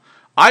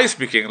I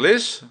speak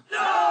English.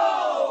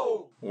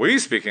 No! We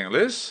speak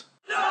English.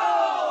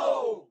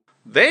 No!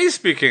 They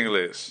speak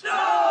English.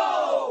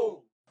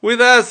 No!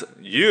 With us,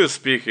 you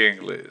speak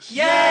English.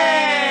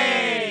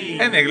 Yay!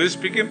 An English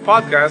speaking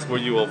podcast where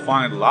you will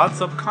find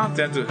lots of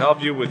content to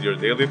help you with your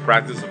daily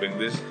practice of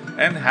English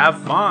and have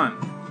fun.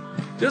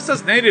 Just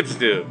as natives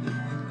do.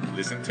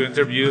 Listen to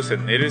interviews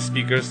and native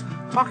speakers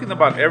talking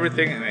about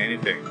everything and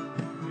anything.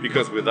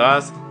 Because with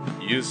us,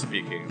 you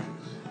speak English.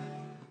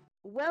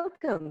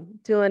 Welcome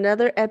to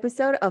another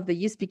episode of the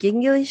You Speak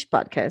English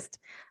podcast.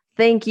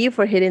 Thank you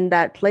for hitting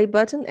that play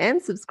button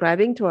and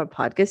subscribing to our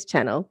podcast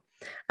channel.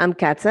 I'm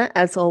Katza,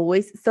 as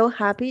always, so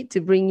happy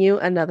to bring you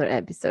another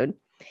episode.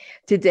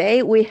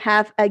 Today, we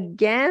have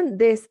again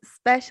this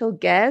special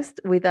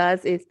guest with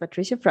us is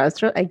Patricia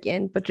Fraustro.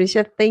 Again,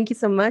 Patricia, thank you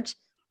so much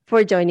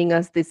for joining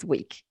us this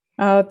week.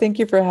 Oh, thank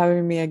you for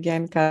having me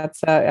again,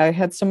 Katza. I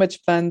had so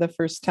much fun the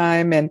first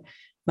time, and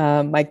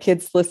my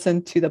kids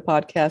listened to the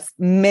podcast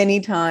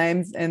many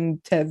times, and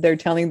they're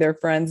telling their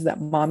friends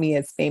that mommy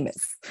is famous.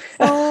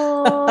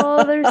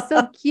 Oh, they're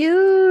so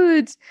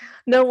cute.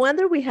 No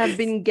wonder we have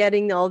been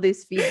getting all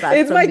this feedback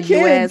It's from my the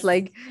kids. US.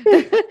 Like,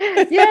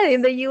 yeah,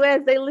 in the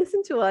US, they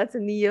listen to us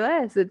in the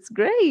US. It's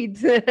great.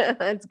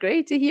 It's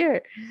great to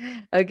hear.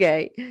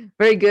 Okay,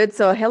 very good.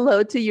 So,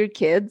 hello to your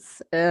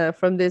kids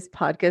from this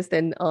podcast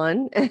and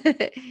on.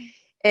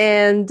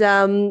 And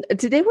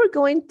today we're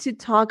going to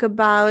talk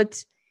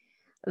about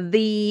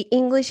the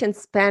English and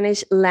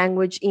Spanish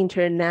Language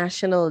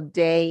International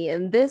Day.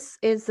 And this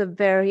is a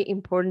very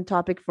important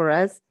topic for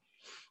us,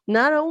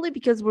 not only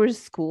because we're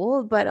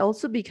school, but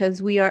also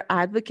because we are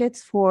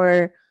advocates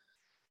for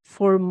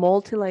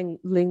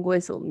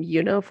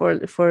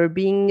multilingualism, for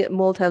being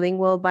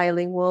multilingual,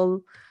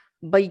 bilingual,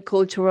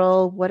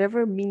 bicultural,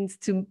 whatever it means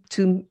to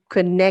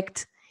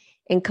connect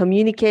and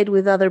communicate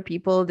with other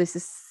people. This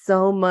is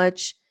so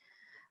much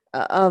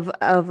of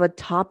a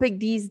topic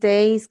these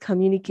days.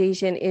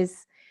 Communication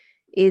is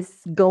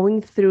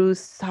going through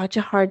such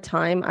a hard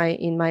time,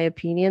 in my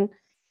opinion,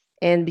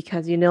 and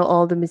because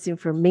all the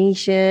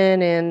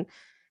misinformation and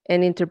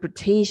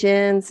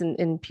interpretations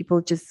and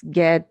people just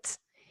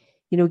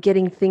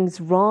getting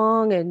things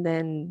wrong. And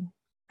then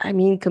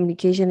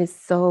communication is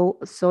so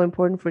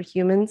important for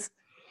humans.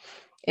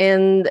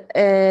 And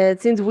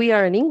since we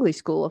are an English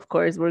school, of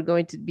course we're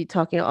going to be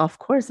talking, of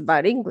course,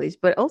 about English,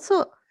 but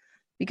also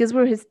because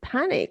we're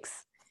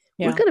Hispanics,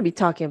 we're going to be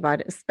talking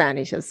about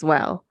Spanish as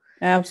well.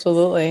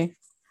 Absolutely.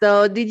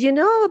 So did you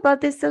know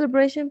about this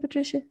celebration,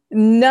 Patricia?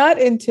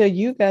 Not until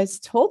you guys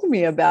told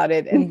me about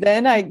it. And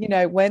then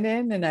I went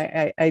in and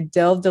I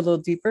delved a little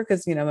deeper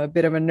because, I'm a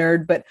bit of a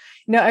nerd, but,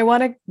 I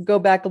want to go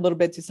back a little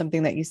bit to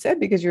something that you said,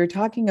 because you were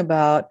talking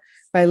about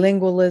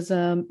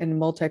bilingualism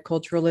and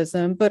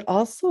multiculturalism, but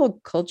also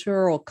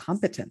cultural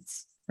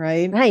competence,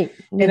 right? Right.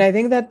 And I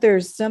think that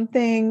there's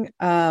something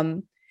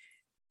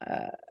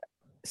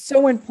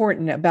so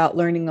important about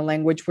learning a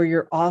language where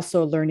you're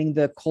also learning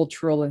the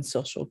cultural and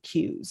social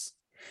cues.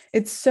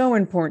 It's so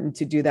important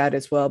to do that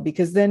as well,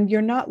 because then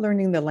you're not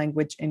learning the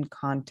language in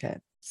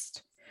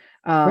context.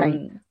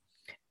 Right.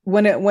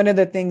 One of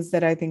the things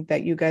that I think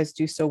that you guys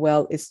do so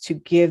well is to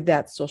give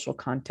that social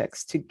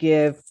context, to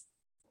give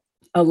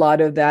a lot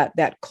of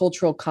that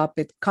cultural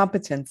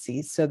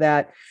competency, so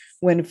that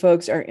when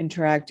folks are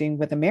interacting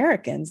with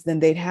Americans, then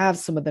they'd have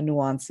some of the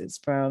nuances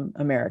from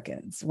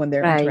Americans. When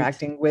they're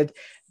interacting with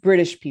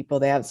British people,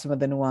 they have some of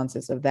the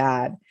nuances of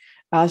that.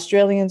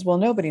 Australians, well,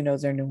 nobody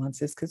knows their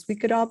nuances because we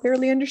could all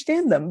barely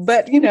understand them,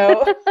 but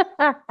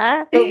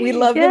but we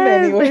love them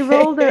anyway. They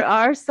roll their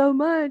R so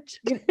much.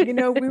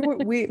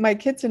 My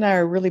kids and I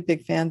are really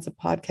big fans of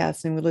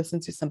podcasts, and we listen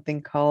to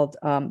something called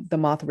the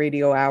Moth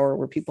Radio Hour,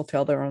 where people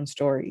tell their own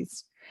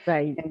stories.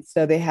 Right. And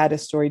so they had a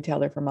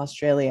storyteller from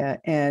Australia,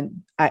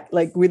 and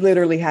we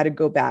literally had to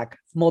go back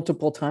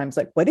multiple times.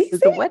 Like, what did he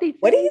say? What did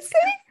he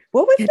say?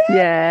 What was that?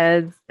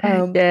 Yes.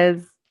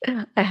 Yes.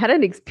 I had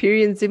an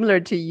experience similar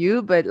to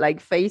you, but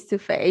like face to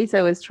face.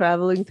 I was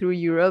traveling through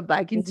Europe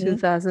back in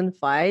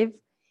 2005.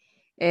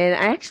 And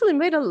I actually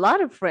made a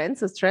lot of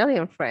friends,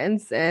 Australian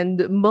friends,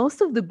 and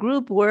most of the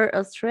group were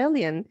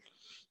Australian.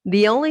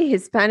 The only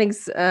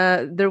Hispanics,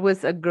 there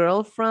was a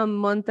girl from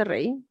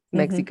Monterrey,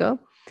 Mexico.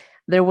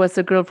 There was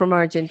a girl from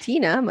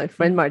Argentina, my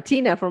friend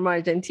Martina from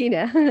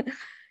Argentina,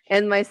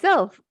 and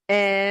myself.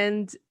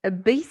 And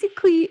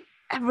basically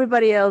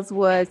everybody else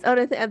was,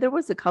 there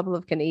was a couple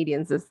of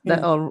Canadians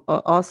that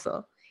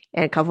also,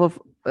 and a couple of,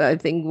 I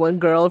think one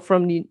girl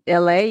from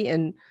LA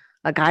and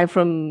a guy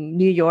from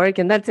New York,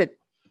 and that's it.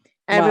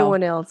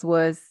 Everyone else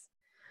was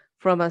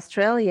from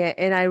Australia.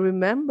 And I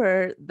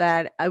remember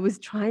that I was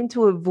trying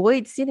to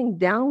avoid sitting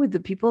down with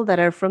the people that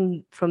are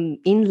from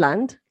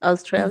inland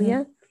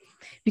Australia,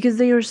 because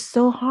they are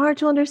so hard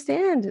to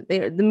understand.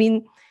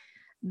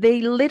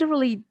 They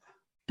literally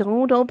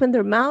don't open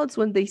their mouths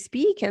when they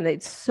speak, and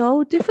it's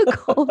so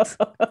difficult.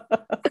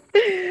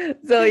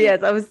 So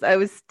yes, I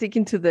was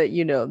sticking to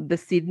the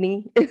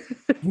Sydney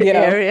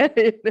area,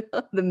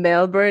 the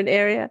Melbourne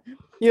area.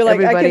 You're like, I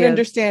can Everybody else.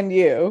 understand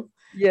you.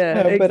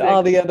 Yeah, but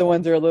all the exactly. other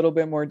ones are a little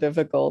bit more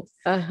difficult.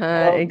 Uh-huh,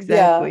 Yeah.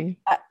 exactly.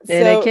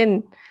 And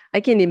So, I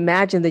can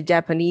imagine the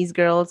Japanese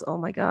girls, oh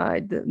my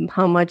God,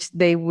 how much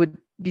they would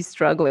be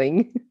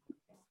struggling.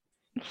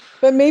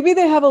 but maybe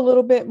they have a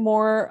little bit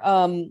more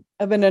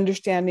of an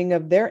understanding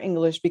of their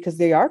English because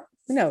they are,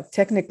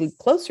 technically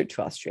closer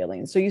to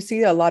Australians. So you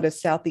see a lot of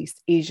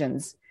Southeast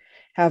Asians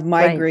have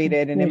Right.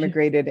 migrated and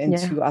immigrated Yeah,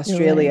 into you're right.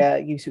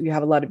 Australia. You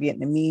have a lot of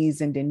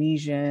Vietnamese,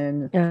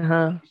 Indonesian,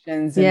 Uh-huh.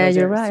 Asians in Yeah, those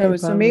you're areas. right. You're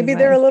So probably maybe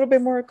they're right. a little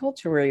bit more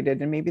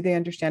acculturated and maybe they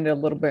understand it a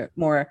little bit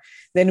more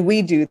than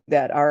we do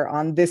that are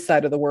on this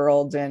side of the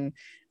world. And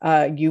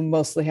you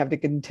mostly have to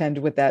contend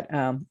with that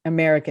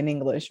American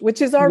English,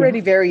 which is already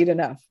Yeah. varied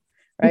enough,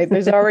 right?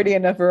 There's already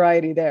enough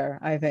variety there,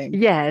 I think.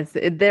 Yes,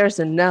 there's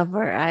enough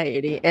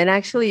variety. And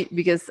actually,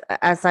 because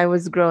as I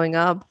was growing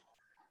up,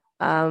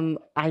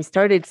 I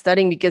started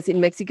studying because in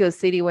Mexico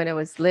City, when I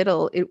was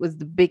little, it was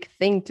the big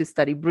thing to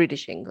study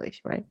British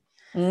English, right?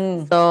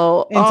 Mm.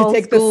 So And to all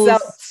take the schools,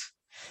 South.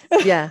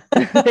 yeah,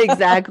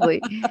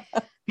 exactly.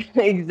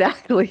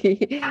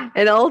 Exactly.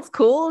 And all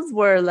schools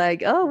were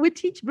like, oh, we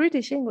teach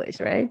British English,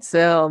 right?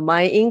 So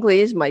my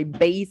English, my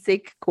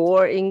basic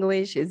core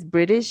English is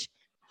British.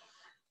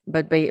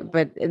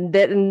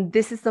 And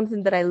this is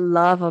something that I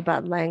love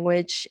about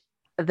language,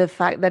 the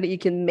fact that you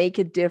can make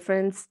a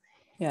difference.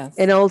 Yes.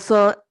 And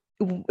also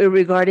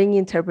regarding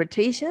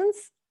interpretations,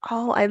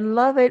 oh, I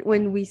love it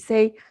when we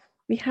say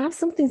we have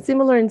something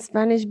similar in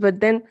Spanish, but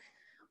then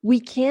we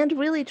can't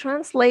really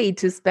translate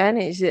to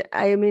Spanish.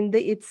 I mean,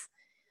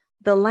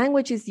 the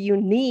language is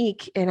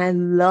unique, and I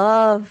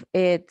love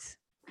it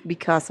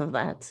because of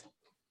that.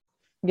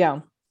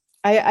 Yeah,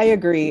 I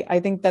agree. I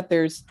think that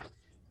there's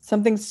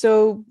something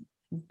so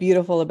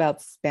beautiful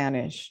about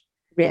Spanish.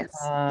 Yes,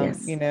 Um,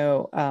 yes. you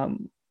know,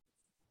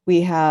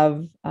 we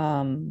have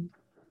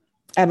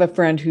I have a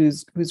friend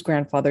whose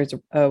grandfather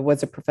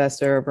was a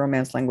professor of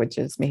Romance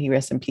languages. May he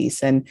rest in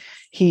peace. And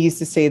he used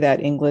to say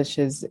that English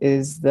is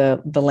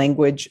the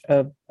language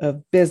of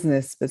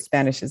business, but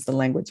Spanish is the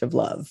language of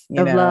love.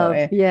 Of love,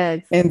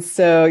 yes. And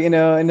so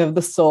and of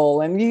the soul.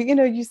 And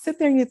you sit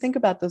there and you think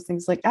about those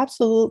things like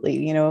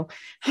absolutely.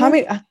 How Yes.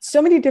 many so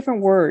many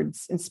different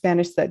words in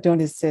Spanish that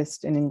don't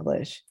exist in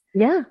English.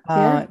 Yeah,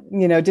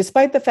 yeah.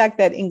 Despite the fact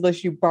that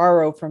English you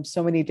borrow from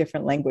so many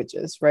different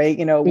languages, right?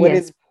 What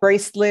Yes. is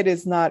bracelet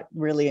is not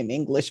really an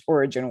English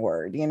origin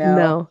word.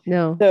 No,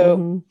 no.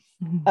 So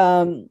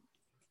Mhm.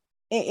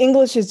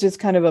 English has just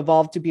kind of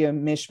evolved to be a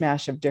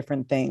mishmash of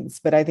different things.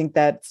 But I think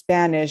that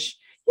Spanish,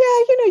 yeah,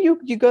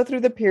 you go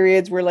through the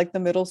periods where like the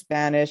Middle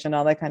Spanish and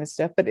all that kind of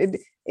stuff, but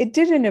it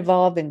didn't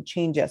evolve and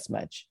change as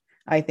much.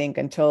 I think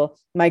until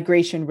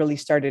migration really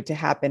started to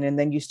happen, and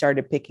then you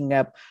started picking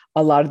up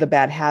a lot of the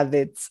bad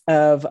habits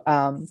of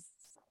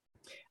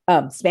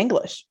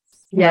Spanglish,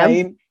 Yeah.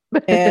 right?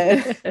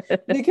 And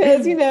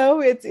because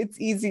it's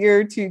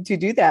easier to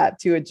do that,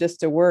 to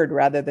adjust a word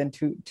rather than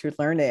to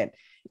learn it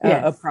a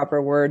Yes.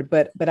 proper word.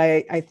 But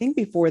I think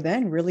before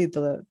then, really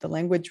the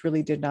language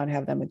really did not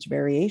have that much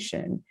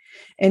variation.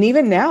 And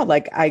even now,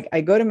 like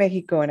I go to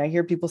Mexico and I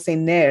hear people say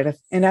nerd,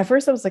 and at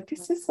first I was like, "¿Qué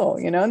es eso?"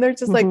 And they're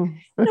just like, Mhm.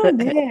 "No,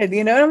 nerd,"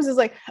 and I'm just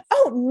like,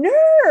 "Oh,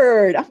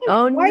 nerd." I'm like,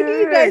 Oh, "Why do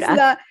you nerd. guys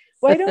not?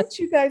 Why don't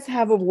you guys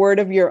have a word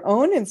of your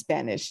own in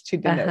Spanish to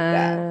denote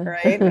that?"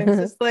 Right? And it's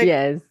Uh-huh. just like,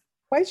 Yes.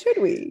 why should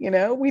we?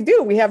 We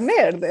do. We have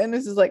nerd, and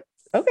this is like,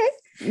 okay,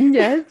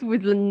 Yes,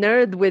 with the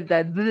nerd with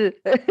that.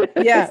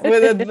 yeah,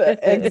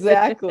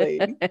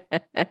 exactly,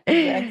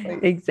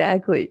 exactly.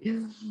 Exactly.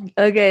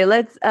 Okay,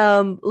 let's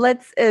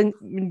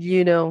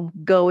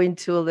go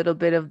into a little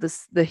bit of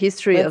the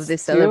history of Let's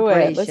this do it.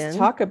 Let's celebration.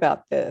 talk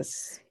about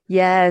this.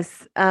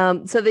 Yes.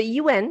 So the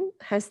UN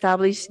has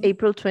established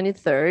April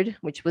 23rd,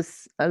 which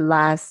was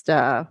last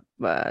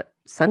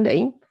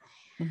Sunday,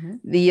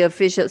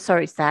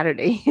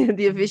 Saturday,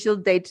 the official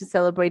date to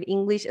celebrate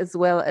English as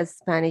well as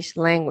Spanish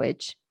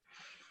language.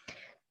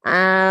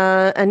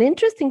 An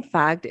interesting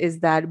fact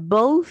is that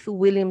both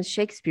William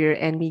Shakespeare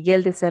and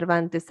Miguel de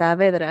Cervantes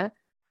Saavedra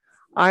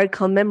are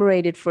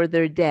commemorated for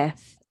their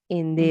death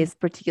in this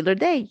particular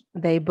day.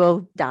 They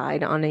both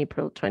died on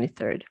April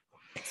 23rd.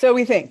 So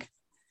we think.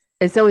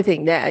 And so we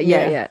think that,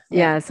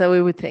 yeah. So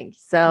we would think.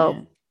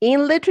 So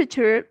in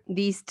literature,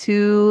 these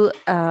two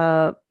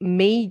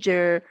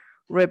major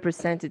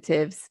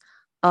representatives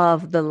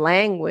of the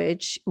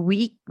language,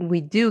 we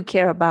do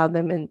care about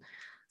them, and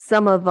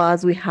some of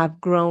us, we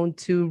have grown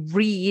to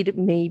read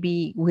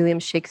maybe William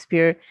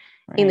Shakespeare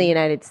in the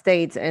United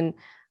States, and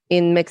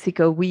in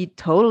Mexico we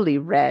totally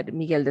read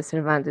Miguel de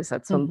Cervantes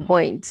at some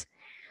point.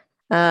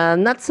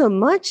 Not so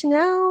much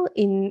now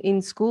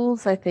in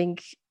schools. I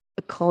think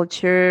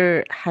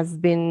culture has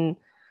been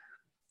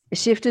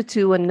shifted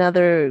to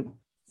another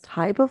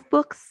type of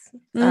books.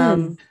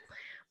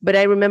 But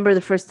I remember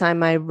the first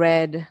time I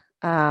read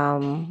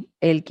El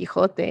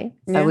Quijote.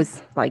 I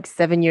was like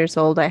 7 years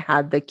old. I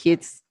had the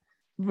kids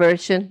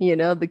version,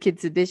 the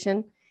kids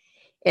edition,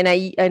 and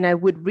I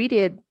would read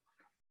it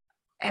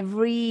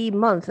every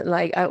month.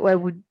 Like I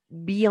would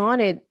be on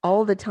it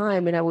all the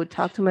time, and I would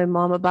talk to my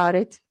mom about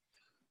it.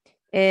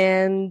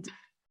 And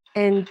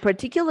And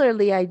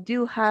particularly, I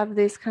do have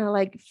this kind of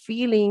like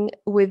feeling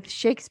with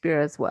Shakespeare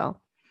as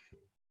well.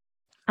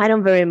 I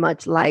don't very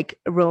much like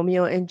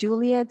Romeo and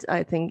Juliet.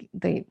 I think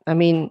I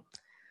mean,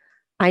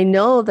 I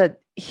know that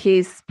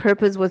his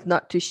purpose was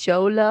not to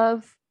show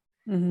love.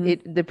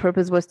 The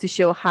purpose was to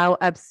show how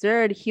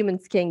absurd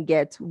humans can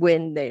get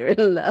when they're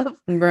in love.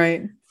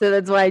 Right. So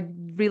that's why I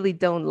really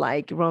don't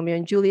like Romeo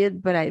and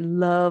Juliet, but I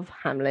love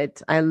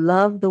Hamlet. I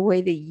love the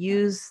way they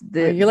use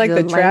You like the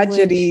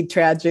language.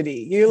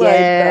 tragedy. You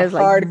Yes,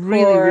 like the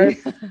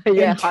like hardcore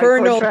yeah,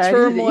 internal hardcore tragedy.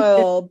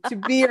 turmoil to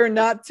be or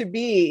not to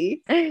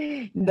be.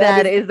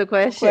 That is the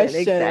question.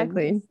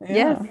 Exactly. Yeah.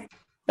 Yes.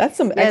 That's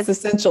some Yes.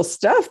 existential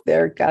stuff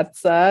there,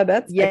 Katsa.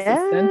 That's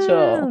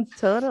existential.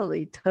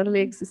 Totally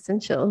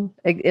existential.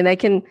 And I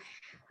can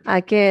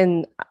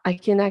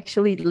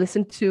actually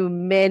listen to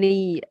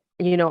many,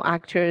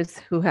 actors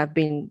who have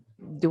been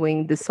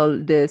doing the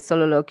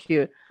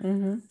soliloquy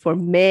for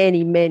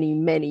many, many,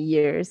 many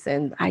years.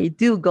 And I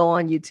do go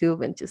on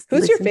YouTube and just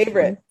Who's your listen to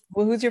favorite? them.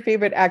 Well, who's your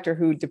favorite actor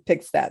who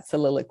depicts that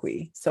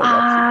soliloquy so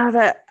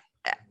well?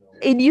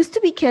 It used to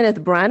be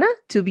Kenneth Branagh,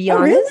 to be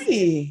honest.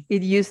 Really?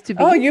 It used to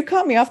be. Oh, you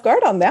caught me off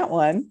guard on that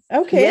one.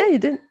 Okay. Yeah, you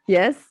did.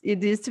 Yes,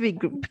 it used to be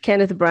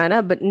Kenneth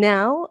Branagh, but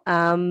now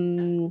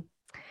Tom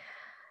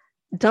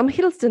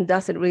Hiddleston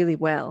does it really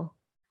well.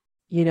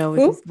 With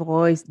his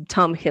voice,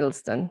 Tom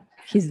Hiddleston.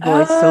 His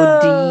voice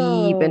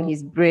so deep, and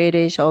he's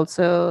British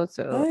also.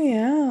 So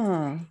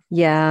yeah.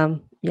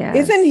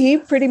 Isn't he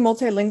pretty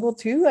multilingual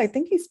too? I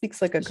think he speaks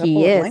like a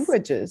couple of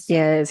languages.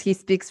 Yes, he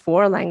speaks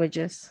 4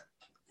 languages.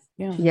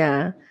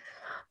 Yeah.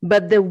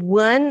 But the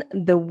one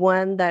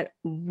that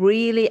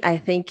really, I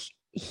think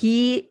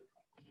he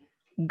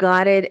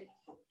got it,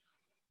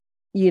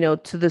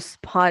 to the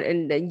spot,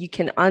 and then you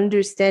can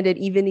understand it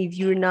even if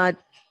you're not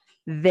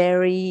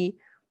very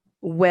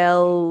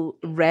well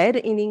read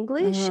in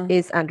English,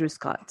 is Andrew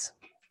Scott.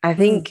 I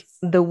think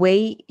the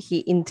way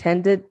he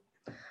intended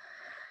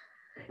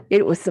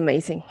it was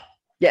amazing.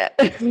 Yeah.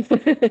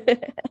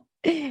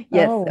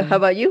 Yes. Oh. How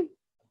about you?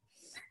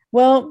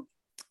 Well,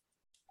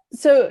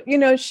 so,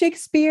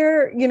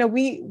 Shakespeare,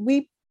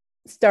 we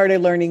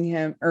started learning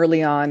him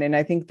early on. And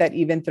I think that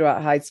even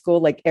throughout high school,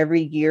 like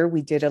every year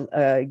we did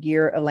a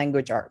year of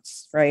language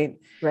arts, right?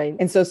 Right.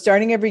 And so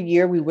starting every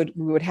year, we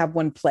would have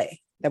one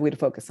play that we'd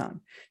focus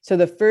on. So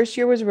the first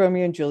year was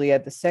Romeo and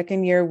Juliet. The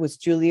second year was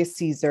Julius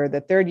Caesar.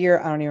 The third year,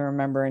 I don't even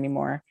remember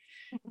anymore.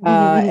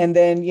 And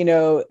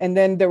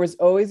then there was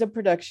always a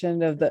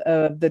production of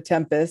the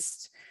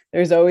Tempest.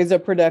 There's always a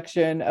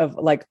production of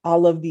like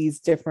all of these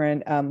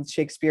different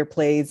Shakespeare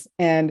plays.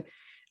 And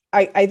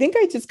I think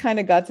I just kind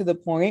of got to the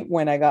point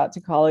when I got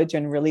to college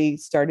and really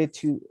started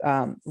to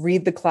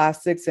read the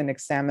classics and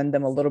examine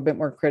them a little bit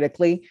more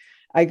critically.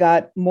 I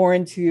got more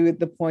into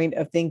the point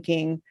of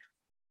thinking,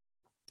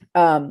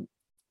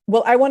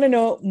 well, I want to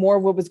know more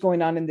what was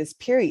going on in this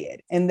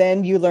period. And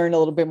then you learn a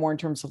little bit more in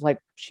terms of like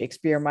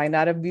Shakespeare might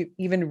not have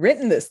even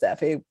written this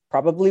stuff. It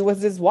probably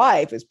was his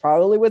wife. It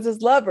probably was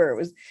his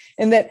lover.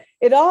 And that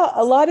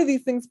a lot of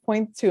these things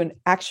point to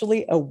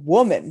actually a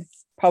woman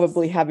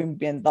probably having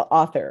been the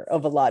author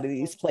of a lot of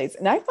these plays.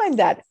 And I find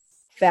that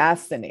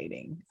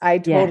fascinating. I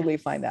totally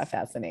find that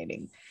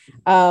fascinating.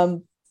 I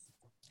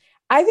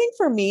think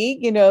for me,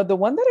 the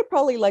one that I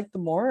probably like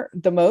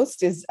the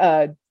most is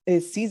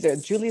Caesar,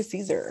 Julius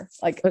Caesar.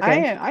 Like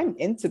I'm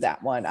into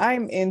that one.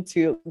 I'm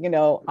into,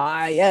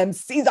 I am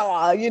Caesar,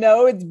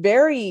 it's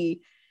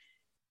very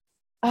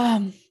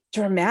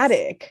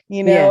dramatic,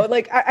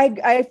 like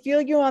I feel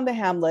you on the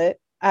Hamlet.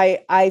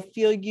 I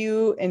feel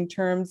you in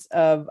terms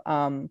of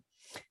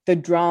the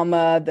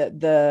drama,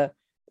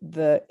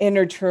 the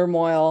inner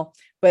turmoil.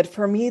 But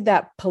for me,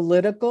 that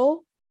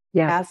political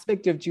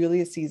aspect of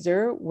Julius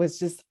Caesar was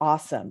just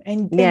awesome.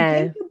 And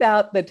think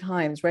about the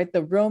times, right?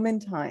 The Roman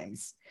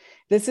times.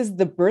 This is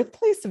the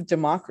birthplace of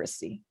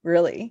democracy,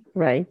 really.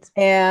 Right.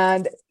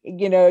 And,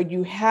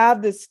 you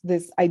have this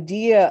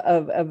idea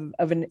of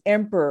an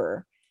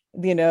emperor,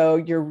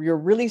 you're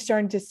really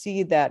starting to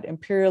see that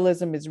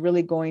imperialism is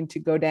really going to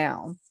go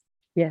down.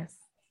 Yes.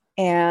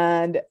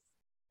 And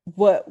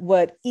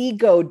what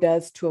ego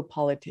does to a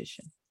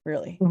politician,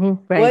 really.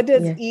 Mm-hmm. Right. What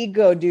does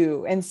ego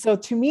do? And so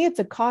to me, it's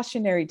a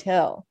cautionary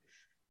tale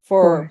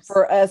for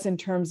us in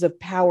terms of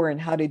power and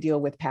how to deal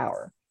with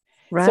power.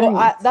 Right. So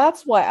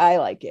that's why I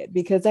like it,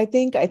 because I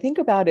think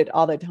about it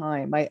all the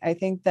time. I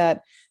think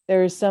that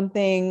there is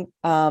something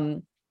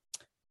so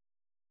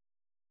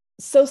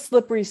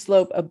slippery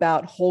slope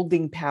about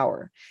holding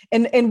power,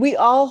 and we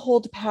all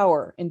hold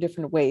power in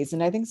different ways.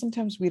 And I think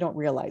sometimes we don't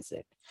realize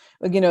it.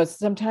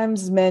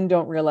 Sometimes men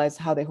don't realize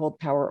how they hold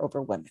power over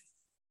women.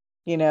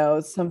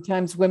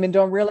 Sometimes women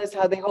don't realize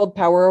how they hold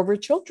power over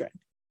children.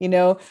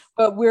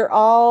 But we're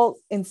all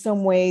in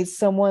some ways,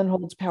 someone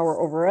holds power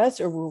over us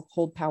or we'll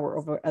hold power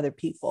over other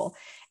people.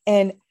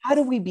 And how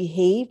do we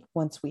behave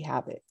once we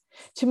have it?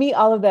 To me,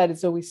 all of that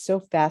is always so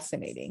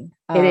fascinating.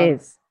 It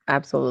is.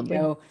 Absolutely.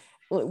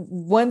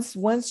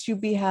 Once you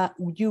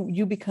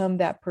become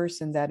that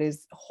person that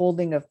is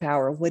holding of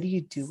power, what do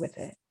you do with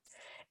it?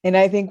 And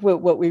I think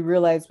what we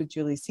realized with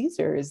Julie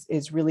Caesar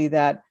is really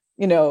that,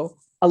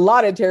 a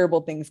lot of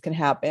terrible things can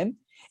happen.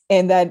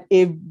 And that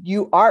if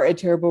you are a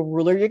terrible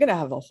ruler, you're going to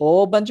have a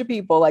whole bunch of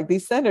people like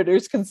these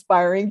senators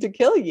conspiring to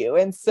kill you.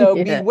 And so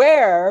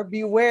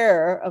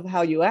beware of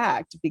how you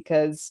act,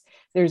 because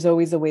there's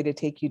always a way to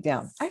take you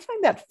down. I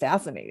find that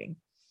fascinating.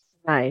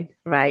 Right.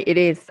 It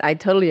is. I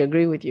totally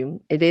agree with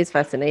you. It is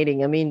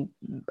fascinating. I mean,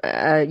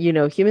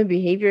 human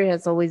behavior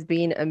has always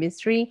been a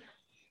mystery.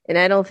 And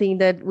I don't think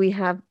that we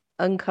have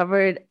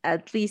uncovered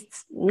at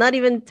least not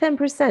even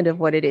 10% of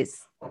what it is.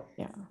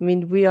 Yeah. I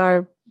mean, we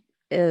are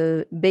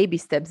doing baby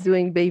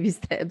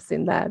steps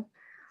in that.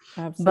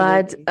 Absolutely.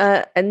 But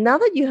and now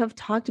that you have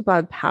talked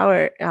about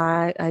power,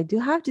 I do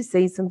have to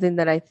say something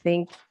that I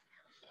think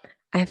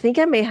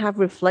I may have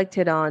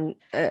reflected on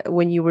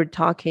when you were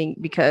talking,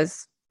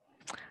 because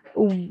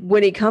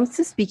when it comes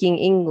to speaking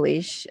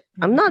English,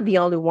 I'm not the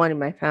only one in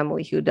my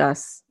family who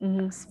does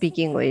speak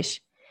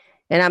English.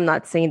 And I'm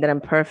not saying that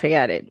I'm perfect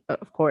at it,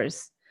 of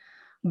course.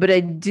 But I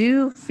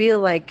do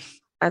feel like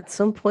at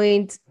some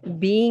point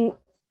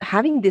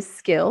having this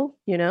skill,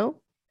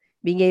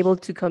 being able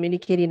to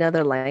communicate in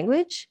other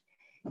language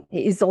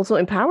is also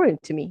empowering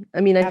to me.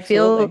 I mean, I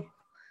feel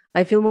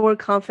more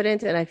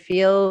confident, and I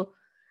feel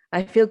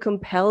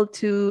compelled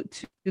to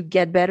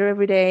get better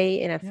every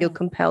day. And I feel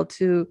compelled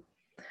to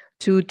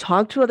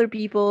talk to other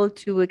people,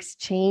 to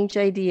exchange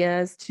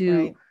ideas,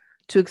 to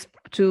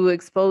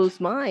expose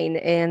mine,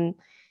 and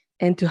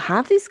to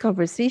have these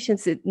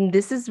conversations.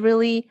 This is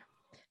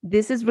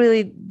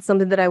really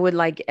something that I would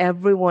like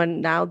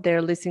everyone out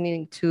there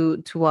listening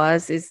to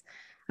us is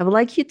I would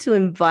like you to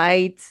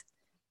invite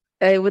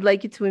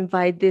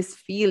this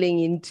feeling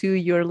into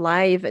your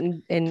life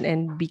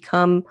and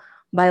become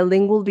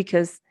bilingual,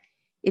 because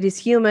it is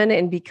human,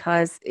 and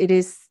because it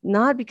is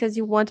not because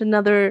you want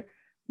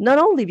not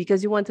only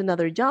because you want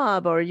another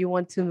job or you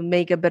want to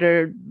make a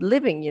better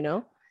living,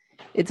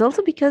 it's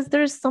also because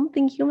there's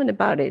something human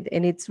about it.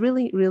 And it's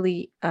really,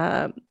 really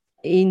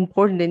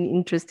important and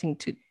interesting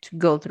to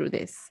go through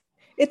this.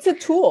 It's a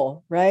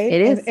tool, right? It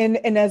is.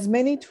 And as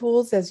many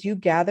tools as you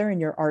gather in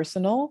your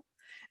arsenal,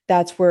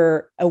 that's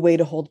where a way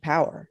to hold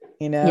power,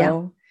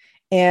 Yeah.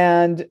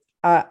 And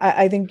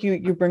I think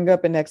you bring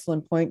up an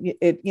excellent point.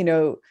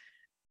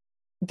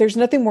 There's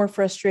nothing more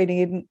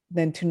frustrating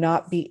than to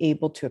not be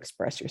able to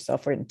express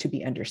yourself or to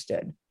be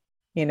understood,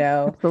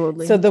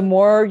 Absolutely. So the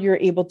more you're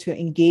able to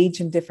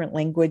engage in different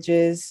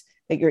languages,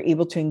 that you're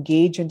able to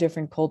engage in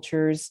different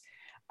cultures,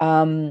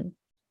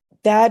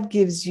 that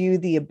gives you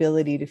the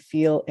ability to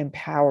feel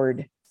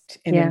empowered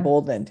and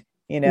emboldened,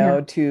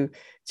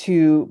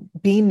 to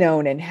be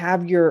known and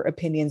have your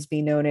opinions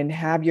be known and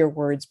have your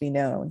words be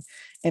known.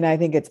 And I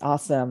think it's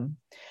awesome.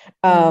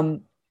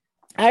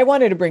 I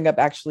wanted to bring up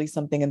actually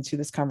something into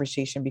this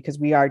conversation, because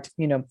we are,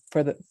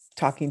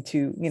 talking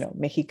to,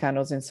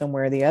 Mexicanos in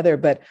somewhere or the other,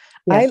 but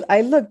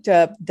I looked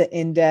up the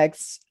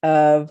index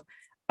of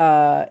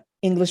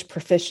English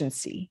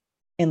proficiency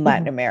in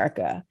Latin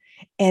America.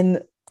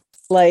 And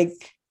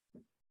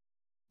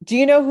do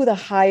you know who the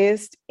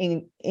highest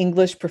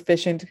English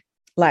proficient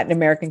Latin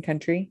American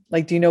country?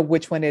 Do you know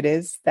which one it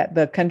is? That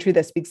the country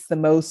that speaks the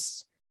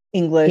most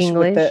English.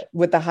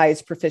 with the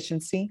highest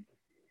proficiency?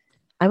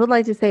 I would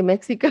like to say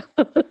Mexico.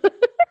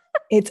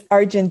 It's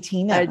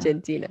Argentina.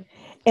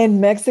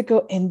 And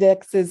Mexico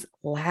indexes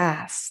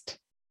last.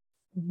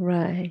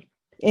 Right.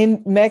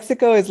 In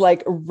Mexico is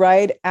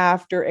right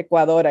after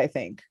Ecuador, I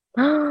think.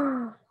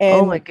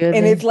 Oh my goodness.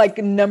 And it's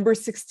number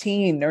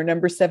 16 or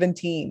number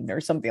 17 or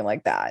something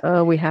like that.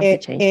 Oh, we have to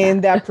change in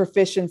that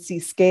proficiency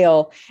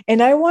scale.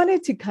 And I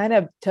wanted to kind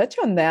of touch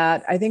on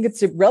that. I think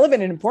it's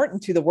relevant and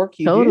important to the work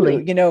you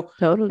do.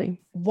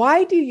 Totally.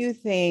 Why do you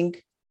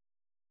think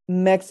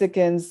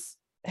Mexicans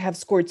have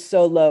scored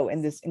so low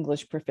in this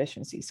English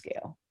proficiency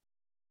scale?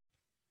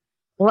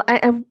 Well,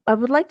 I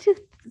would like to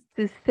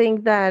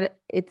think that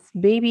it's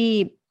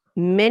maybe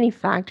many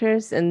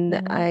factors, and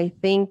I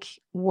think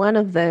one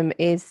of them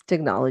is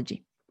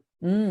technology.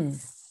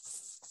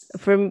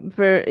 For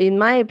in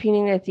my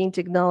opinion, I think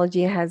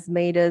technology has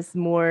made us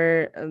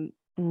more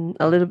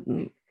a little.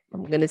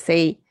 I'm going to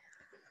say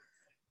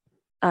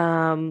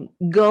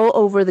go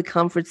over the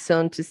comfort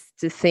zone to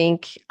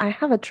think I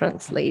have a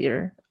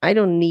translator. I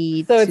don't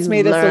need. So it's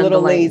made us a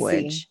little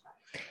lazy.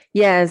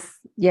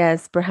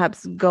 Yes,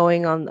 perhaps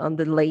going on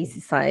the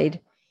lazy side.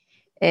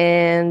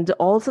 And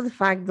also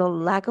the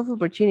lack of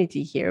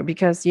opportunity here,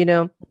 because,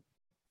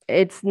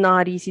 it's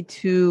not easy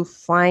to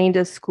find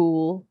a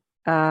school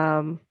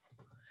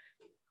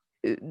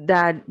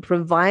that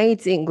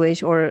provides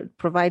English or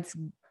provides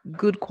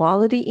good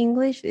quality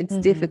English. It's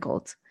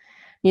difficult.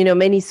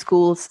 Many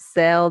schools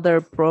sell their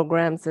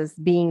programs as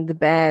being the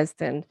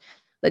best, and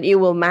that you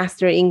will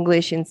master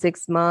English in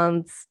 6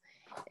 months,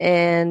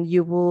 and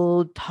you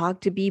will talk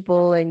to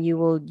people, and you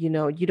will,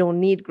 you don't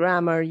need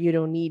grammar, you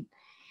don't need.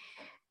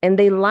 And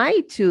they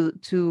lie to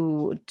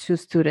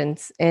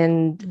students,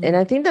 and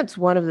I think that's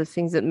one of the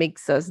things that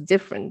makes us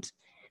different,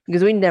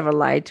 because we never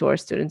lie to our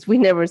students. We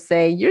never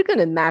say you're going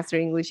to master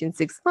English in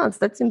 6 months.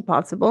 That's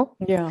impossible.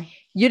 Yeah.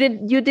 You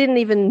didn't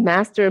even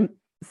master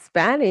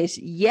Spanish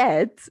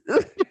yet,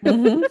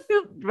 Mhm.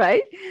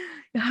 right?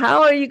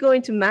 How are you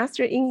going to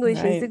master English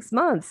in Right. 6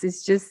 months?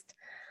 It's just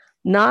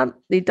not,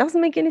 it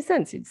doesn't make any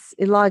sense. It's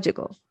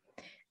illogical.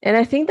 And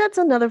I think that's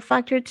another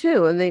factor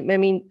too. And I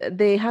mean,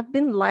 they have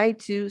been lied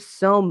to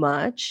so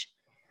much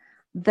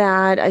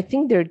that I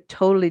think they're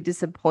totally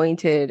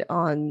disappointed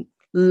on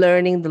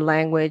learning the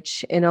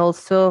language. And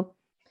also,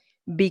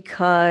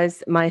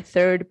 because my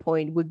third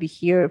point would be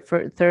here,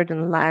 for third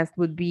and last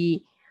would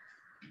be,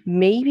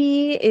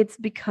 maybe it's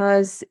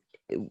because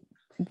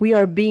we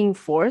are being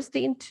forced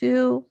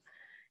into,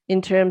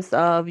 in terms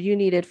of, you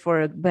need it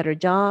for a better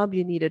job,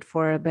 you need it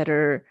for a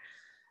better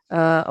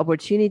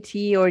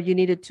opportunity, or you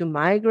needed to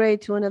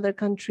migrate to another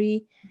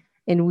country,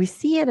 and we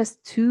see it as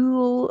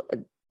too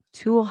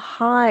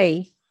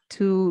high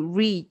to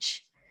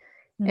reach,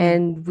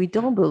 and we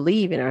don't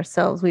believe in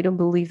ourselves. We don't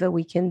believe that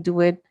we can do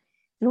it,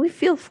 and we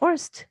feel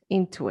forced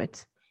into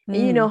it. And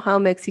you know how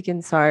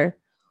Mexicans are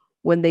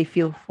when they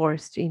feel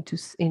forced into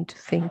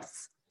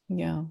things.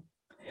 Yeah.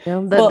 You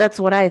know, Well- that's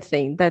what I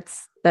think.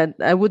 That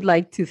I would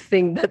like to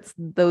think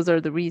those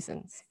are the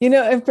reasons.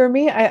 And for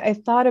me, I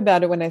thought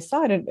about it when I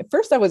saw it. And at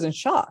first I was in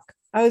shock.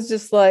 I was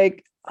just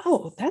like,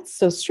 oh, that's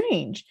so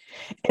strange.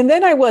 And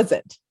then I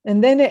wasn't.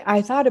 And then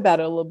I thought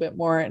about it a little bit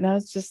more. And I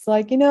was just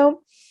like,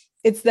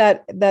 it's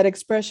that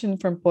expression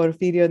from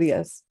Porfirio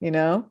Diaz,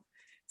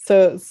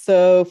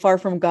 so far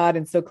from God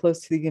and so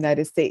close to the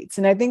United States.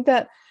 And I think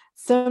that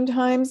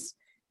sometimes,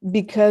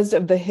 because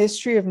of the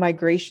history of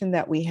migration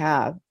that we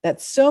have,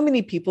 that so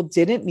many people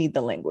didn't need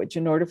the language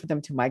in order for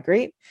them to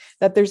migrate,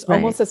 that there's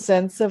almost a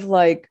sense of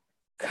like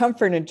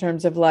comfort in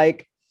terms of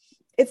like,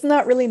 it's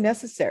not really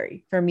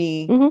necessary for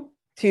me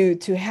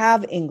to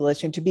have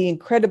English and to be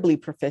incredibly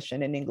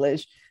proficient in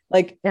English.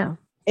 Like,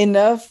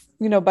 enough,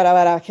 para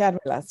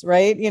barajeármelas,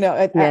 right?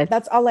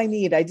 That's all I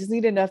need. I just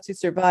need enough to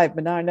survive,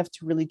 but not enough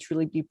to really,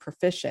 truly be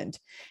proficient.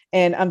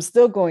 And I'm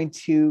still going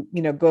to,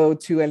 go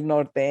to El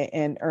Norte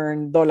and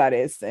earn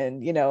dólares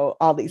and,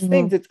 all these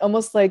things. It's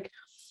almost like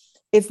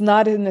it's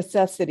not a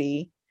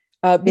necessity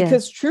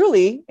because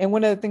truly, and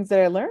one of the things that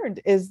I learned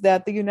is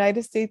that the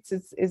United States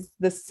is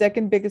the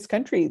second biggest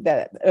country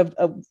that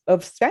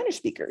of Spanish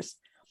speakers.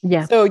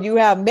 Yeah. So you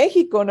have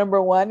Mexico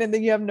number one, and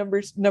then you have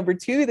number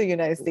two, the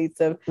United States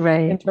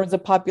in terms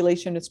of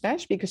population of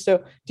Spanish speakers.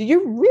 So do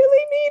you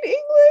really need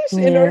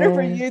English in order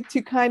for you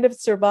to kind of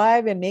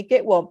survive and make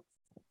it? Well,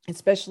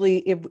 especially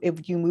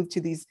if you move to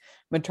these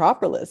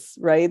metropolis,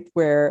 right,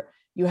 where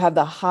you have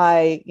the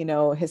high,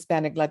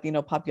 Hispanic,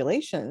 Latino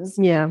populations.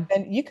 Yeah.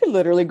 And you could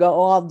literally go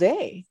all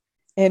day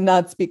and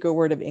not speak a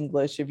word of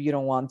English if you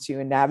don't want to,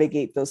 and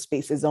navigate those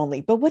spaces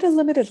only. But what a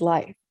limited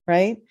life,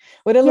 right?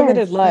 What a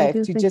limited life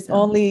to just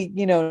only,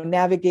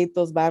 navigate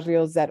those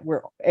barrios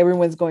where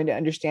everyone's going to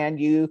understand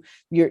you.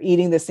 You're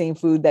eating the same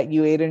food that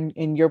you ate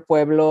in your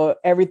pueblo.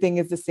 Everything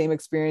is the same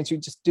experience. You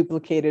just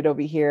duplicate it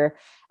over here.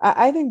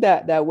 I think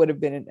that would have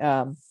been,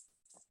 a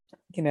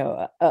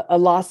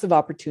loss of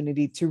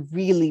opportunity to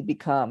really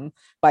become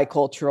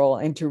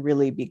bicultural and to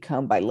really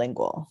become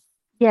bilingual.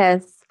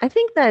 Yes, I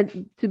think that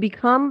to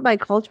become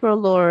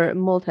bicultural or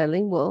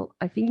multilingual,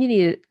 I think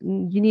you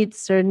need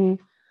certain,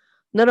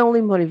 not only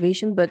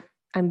motivation, but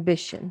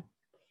ambition.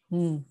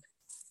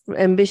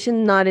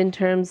 Ambition, not in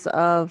terms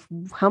of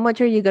how much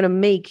are you going to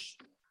make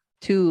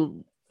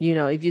to,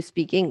 if you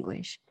speak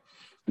English.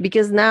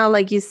 Because now,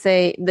 like you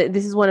say,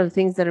 this is one of the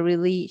things that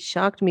really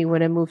shocked me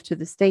when I moved to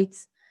the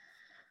States.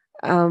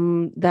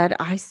 That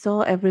I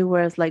saw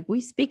everywhere is like, we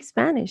speak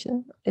Spanish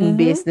in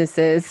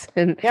businesses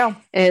and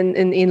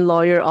in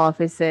lawyer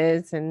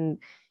offices, and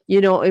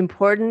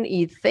important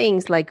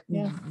things like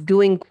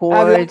doing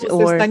court or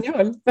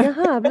español.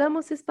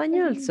 Hablamos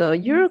español. So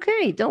you're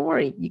okay, don't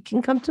worry, you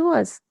can come to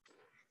us.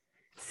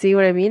 See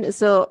what I mean?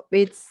 So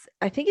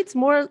I think it's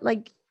more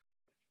like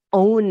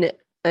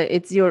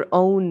it's your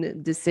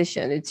own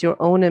decision, it's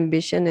your own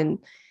ambition,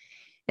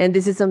 and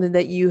this is something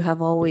that you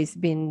have always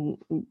been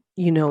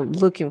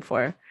looking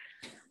for.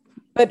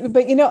 But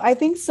I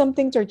think some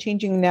things are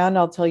changing now, and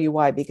I'll tell you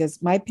why.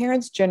 Because my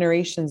parents'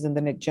 generations and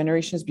the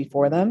generations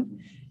before them,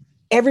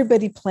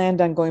 everybody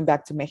planned on going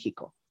back to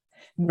Mexico.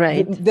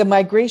 Right. The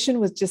migration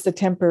was just a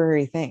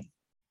temporary thing.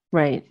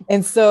 Right.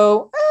 And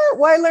so,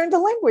 why learn the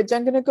language?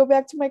 I'm going to go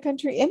back to my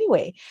country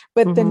anyway.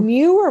 But the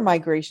newer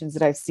migrations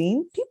that I've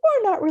seen, people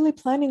are not really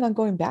planning on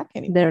going back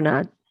anymore. They're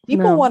not.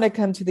 People want to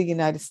come to the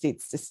United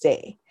States to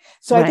stay.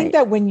 So I think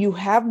that when you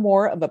have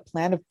more of a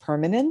plan of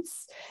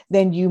permanence,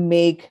 then you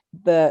make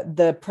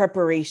the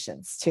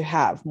preparations to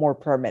have more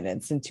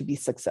permanence and to be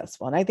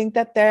successful. And I think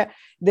that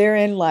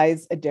therein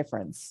lies a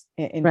difference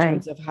in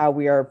terms of how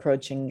we are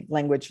approaching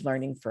language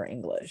learning for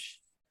English.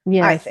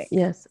 Yes, I think.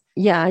 Yes.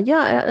 Yeah.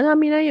 I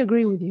mean, I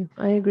agree with you.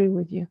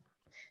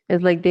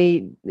 It's like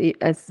they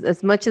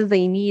as much as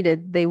they need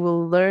it, they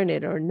will learn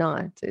it or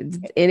not.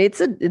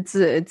 It's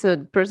a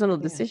personal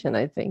decision,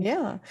 I think.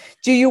 Yeah.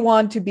 Do you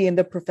want to be in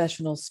the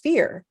professional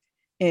sphere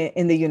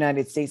in the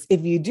United States?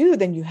 If you do,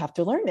 then you have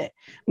to learn it.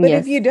 But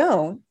if you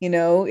don't,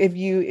 if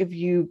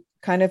you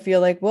kind of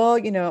feel like, well,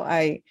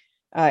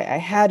 I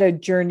had a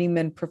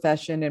journeyman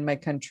profession in my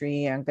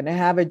country. I'm going to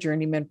have a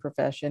journeyman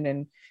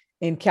profession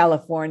in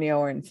California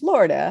or in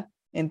Florida,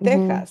 in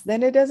Texas.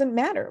 Then it doesn't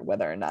matter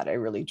whether or not I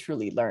really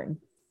truly learn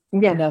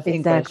Yeah, enough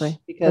exactly.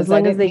 English, because As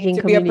long I as didn't they need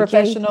can to be a communicate.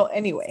 professional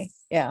anyway.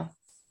 Yeah.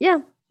 Yeah,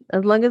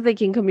 as long as they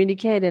can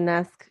communicate and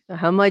ask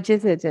how much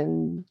is it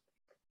and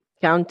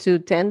count to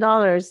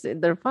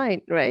 $10, they're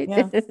fine, right?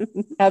 Yeah.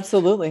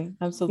 Absolutely.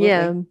 Absolutely.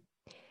 Yeah.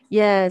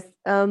 Yes.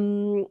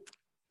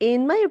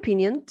 In my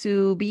opinion,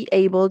 to be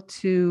able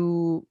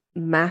to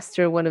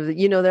master one of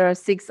the, there are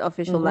 6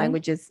 official Mhm.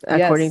 languages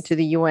according Yes. to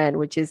the UN,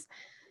 which is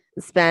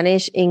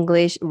Spanish,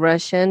 English,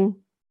 Russian,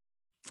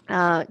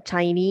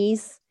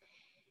 Chinese,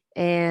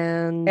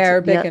 and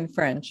Arabic and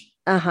French.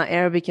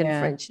 Arabic and Yeah.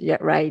 French. Yeah,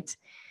 right.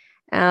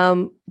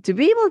 To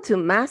be able to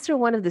master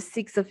one of the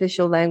 6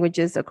 official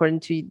languages according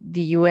to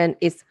the UN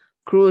is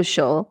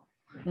crucial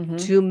Mhm.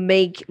 to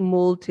make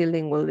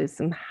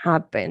multilingualism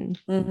happen.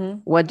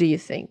 What do you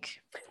think?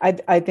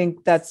 I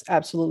think that's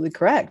absolutely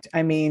correct.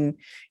 I mean,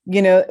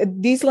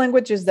 these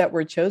languages that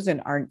were chosen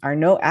are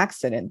no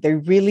accident. They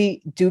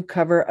really do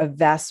cover a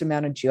vast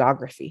amount of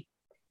geography,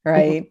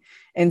 right?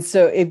 And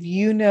so if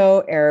you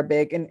know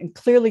Arabic, and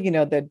clearly,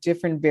 the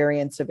different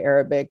variants of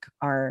Arabic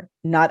are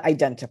not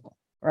identical,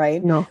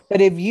 right? No.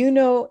 But if you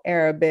know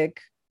Arabic,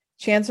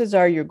 chances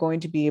are you're going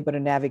to be able to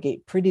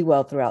navigate pretty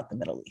well throughout the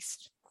Middle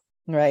East,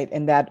 right?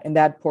 And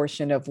that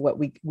portion of what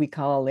we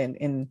call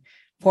in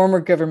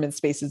former government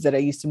spaces that I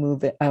used to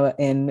move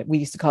in, we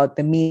used to call it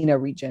the MENA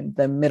region,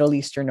 the Middle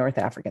Eastern North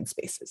African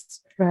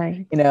spaces.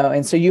 Right.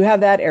 And so you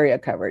have that area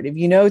covered. If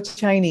you know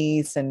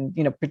Chinese and,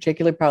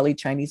 particularly probably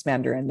Chinese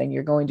Mandarin, then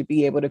you're going to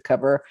be able to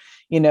cover,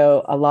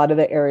 a lot of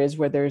the areas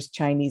where there's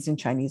Chinese and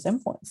Chinese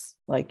influence,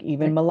 like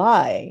even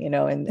Malay,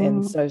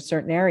 and so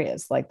certain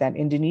areas like that.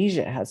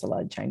 Indonesia has a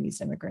lot of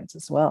Chinese immigrants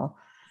as well.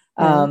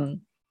 Right.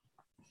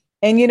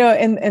 And,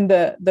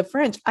 the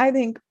French, I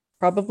think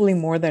probably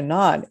more than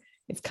not,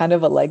 it's kind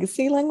of a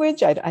legacy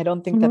language. I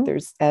don't think that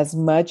there's as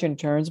much in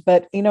terms,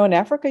 but, in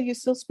Africa, you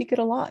still speak it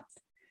a lot.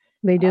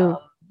 They do.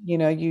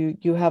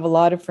 You have a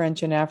lot of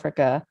French in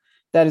Africa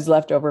that is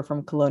left over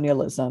from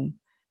colonialism.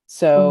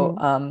 So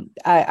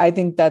I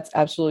think that's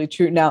absolutely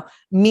true. Now,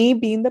 me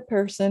being the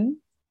person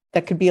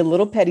that could be a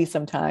little petty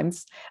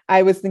sometimes,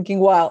 I was thinking,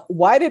 wow,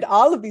 why did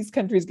all of these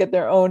countries get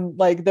their own,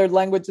 like their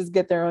languages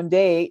get their own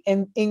day,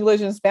 and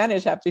English and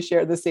Spanish have to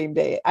share the same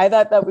day? I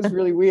thought that was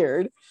really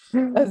weird.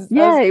 It was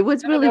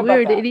really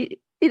weird.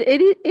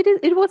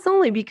 It was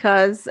only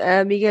because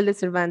Miguel de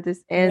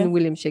Cervantes and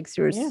William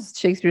Shakespeare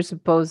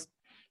supposed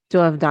to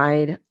have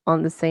died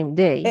on the same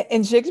day.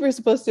 And Shakespeare's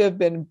supposed to have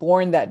been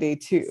born that day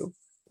too.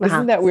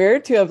 Isn't that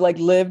weird to have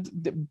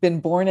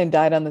been born and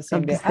died on the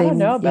same day? I don't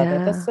know about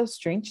that. That's so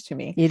strange to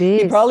me. It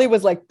is. He probably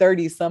was like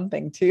 30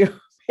 something too.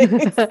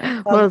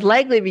 Most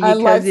likely because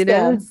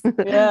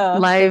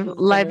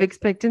life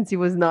expectancy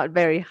was not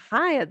very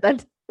high at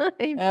that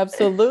time.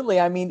 Absolutely.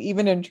 I mean,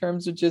 even in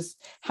terms of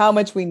just how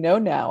much we know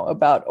now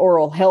about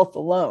oral health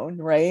alone,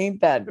 right?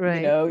 That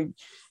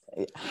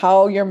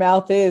how your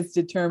mouth is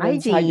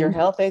determines how your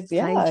health is.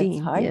 Yeah, it's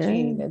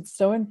hygiene. Yeah. It's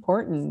so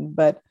important.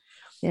 But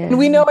and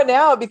we know it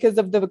now because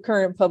of the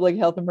current public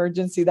health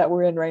emergency that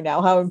we're in right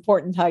now, how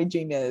important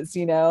hygiene is,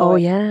 Oh,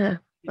 yeah,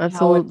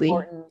 absolutely. How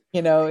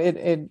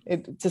important,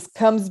 it just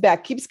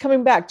keeps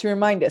coming back to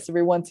remind us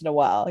every once in a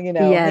while,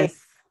 hey,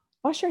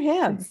 wash your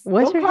hands.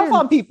 Don't cough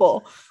on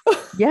people.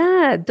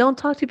 Don't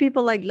talk to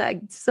people like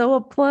so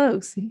up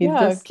close. Keep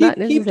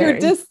your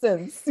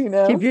distance,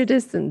 Keep your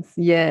distance.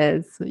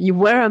 Yes. You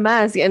wear a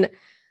mask. And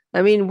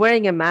I mean,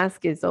 wearing a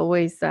mask is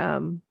always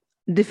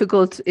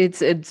difficult.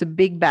 It's a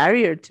big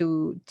barrier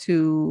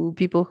to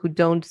people who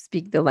don't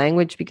speak the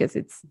language, because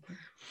it's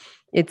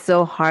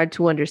so hard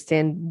to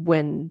understand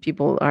when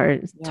people are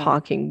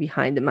talking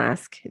behind the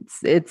mask.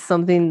 It's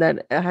something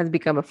that has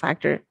become a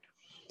factor.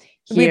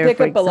 We pick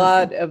up a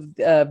lot of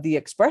the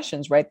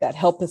expressions, right, that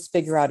help us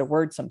figure out a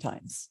word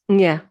sometimes.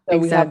 Yeah, so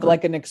we have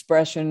like an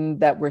expression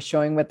that we're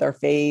showing with our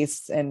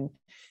face, and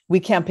we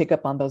can't pick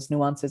up on those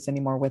nuances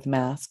anymore with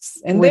masks.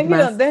 And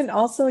then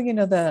also,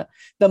 the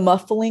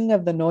muffling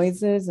of the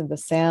noises and the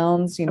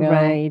sounds,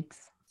 Right.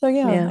 So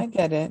I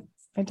get it.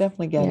 I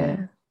definitely get it.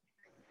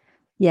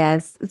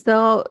 Yes.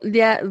 So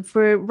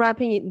for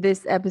wrapping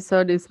this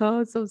episode is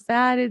so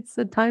sad. It's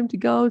the time to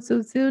go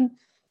so soon.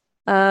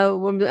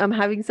 I'm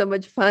having so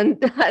much fun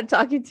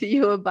talking to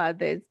you about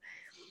this.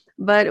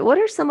 But what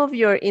are some of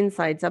your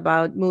insights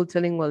about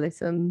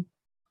multilingualism?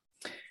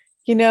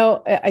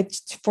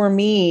 For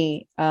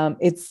me,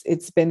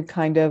 it's been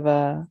kind of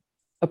a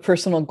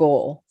personal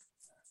goal.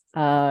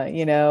 I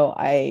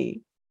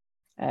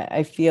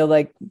feel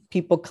like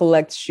people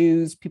collect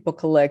shoes, people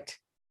collect,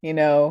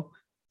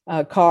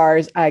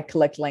 cars. I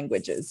collect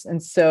languages,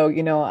 and so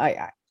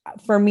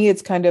for me,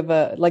 it's kind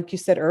of like you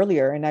said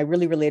earlier, and I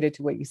really related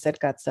to what you said,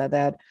 Katsa,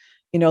 that,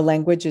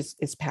 language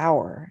is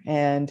power.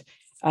 And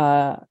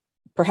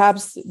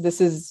perhaps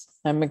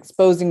I'm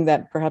exposing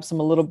that perhaps I'm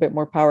a little bit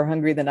more power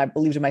hungry than I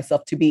believed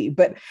myself to be.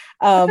 But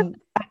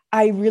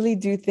I really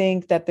do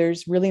think that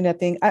there's really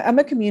nothing. I'm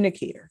a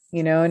communicator,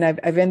 and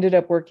I've ended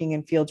up working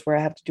in fields where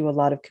I have to do a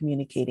lot of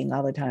communicating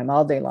all the time,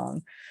 all day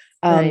long.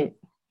 Right.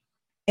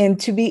 And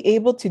to be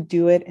able to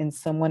do it in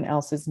someone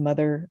else's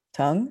mother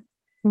tongue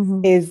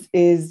is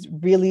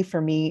really, for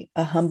me,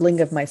 a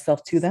humbling of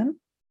myself to them.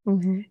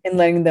 And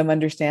letting them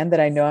understand that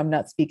I know I'm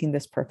not speaking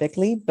this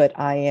perfectly, but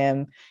I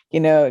am,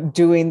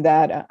 doing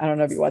that. I don't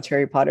know if you watch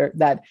Harry Potter,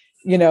 that,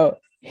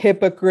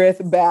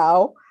 hypocrite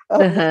bow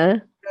of,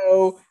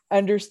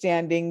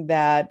 understanding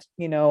that,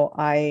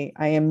 I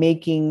am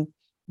making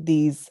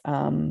these,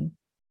 I'm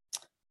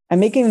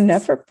making an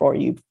effort for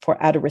you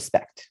out of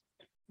respect.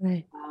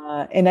 Right.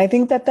 And I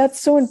think that that's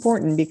so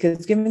important,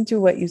 because given to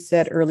what you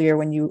said earlier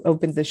when you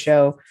opened the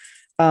show,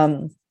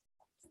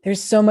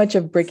 there's so much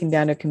of breaking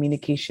down of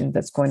communication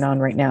that's going on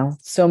right now.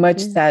 So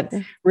much that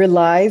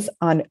relies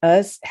on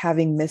us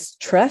having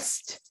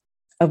mistrust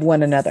of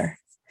one another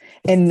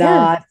and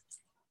not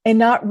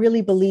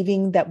really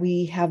believing that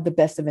we have the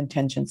best of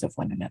intentions of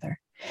one another.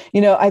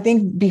 I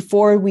think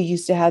before we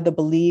used to have the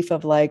belief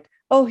of like,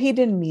 oh, he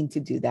didn't mean to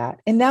do that.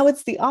 And now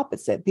it's the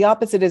opposite. The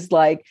opposite is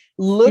like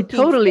looking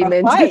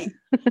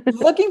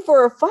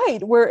for a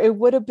fight where it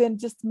would have been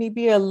just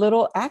maybe a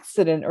little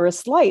accident or a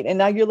slight. And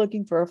now you're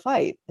looking for a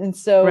fight. And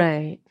so,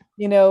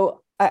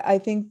 I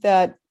think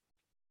that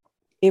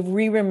if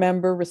we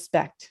remember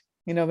respect,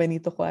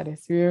 Benito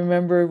Juarez, we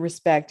remember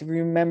respect,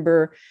 we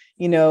remember,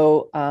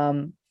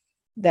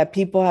 that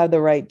people have the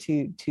right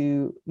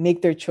to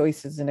make their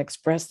choices and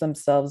express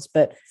themselves,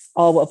 but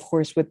all, of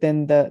course,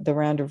 within the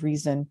round of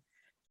reason.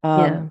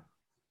 I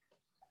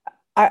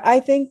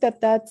think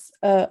that that's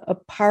a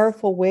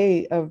powerful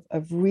way of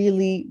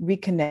really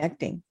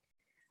reconnecting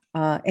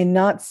and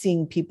not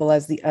seeing people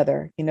as the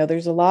other.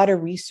 There's a lot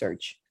of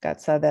research,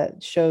 Katsa,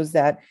 that shows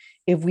that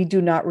if we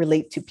do not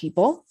relate to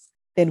people,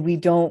 then we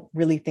don't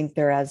really think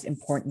they're as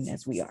important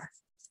as we are.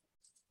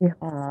 Yeah.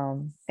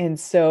 And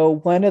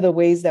so one of the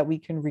ways that we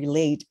can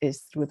relate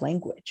is through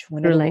language.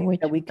 One of the ways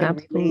that we can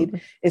relate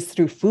is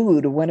through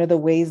food. One of the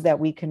ways that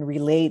we can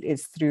relate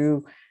is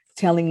through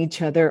telling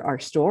each other our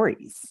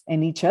stories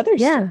and each other's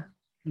stories,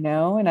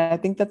 and I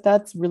think that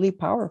that's really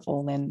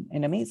powerful and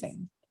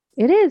amazing.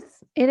 It is.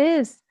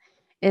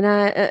 And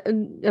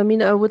I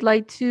mean, I would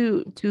like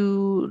to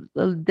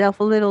delve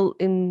a little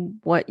in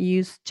what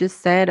you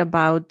just said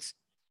about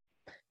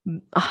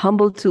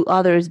humble to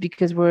others,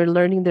 because we're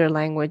learning their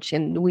language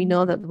and we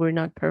know that we're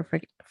not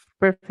perfect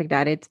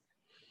at it,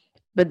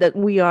 but that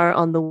we are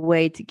on the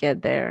way to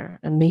get there.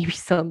 And maybe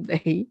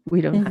someday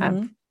we don't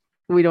have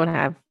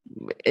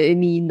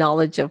any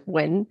knowledge of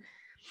when,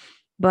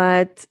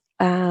 but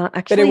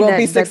actually, but it won't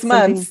be 6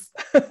 months.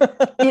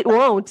 It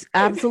won't.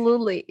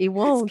 Absolutely, it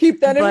won't. Just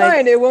keep that in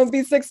mind. It won't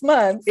be 6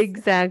 months.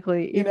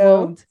 Exactly, it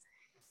won't.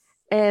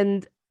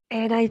 And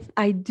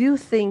I do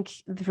think,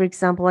 for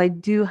example, I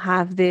do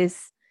have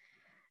this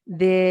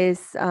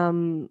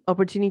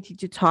opportunity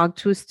to talk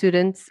to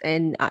students,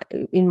 and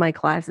in my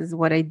classes,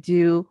 what I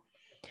do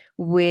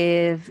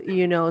with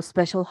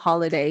special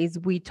holidays,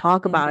 we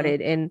talk about it,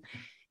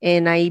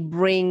 and I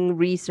bring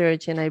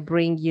research, and I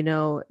bring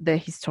the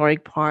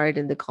historic part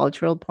and the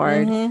cultural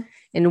part,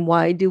 and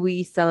why do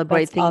we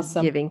celebrate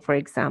Thanksgiving, for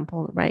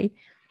example, right?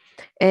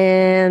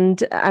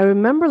 And I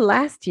remember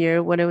last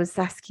year when I was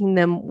asking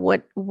them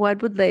what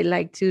would they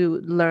like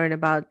to learn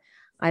about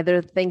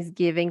either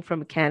Thanksgiving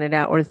from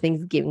Canada or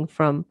Thanksgiving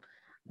from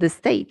the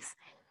States.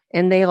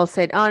 And they all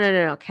said, oh,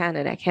 no,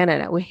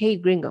 Canada. We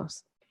hate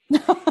gringos.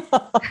 Thank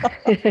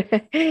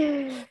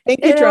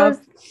you, Trump.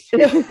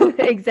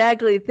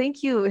 Exactly.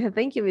 Thank you,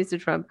 Mr.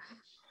 Trump.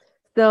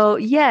 So,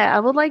 I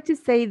would like to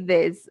say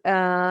this.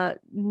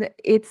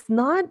 It's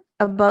not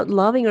about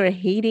loving or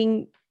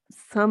hating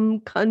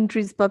some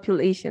country's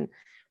population.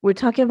 We're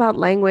talking about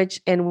language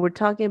and we're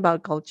talking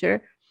about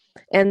culture.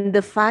 And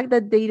the fact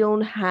that they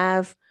don't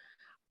have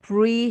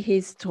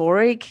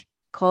prehistoric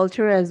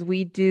culture as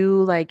we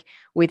do, like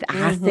with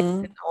Aztecs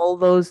and all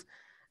those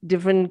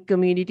different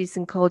communities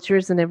and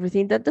cultures and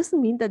everything, that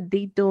doesn't mean that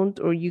they don't,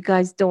 or you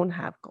guys don't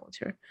have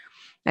culture.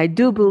 I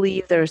do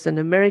believe there's an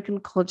American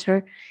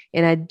culture,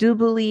 and I do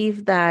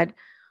believe that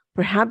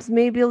perhaps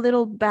maybe a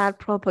little bad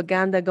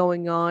propaganda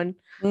going on.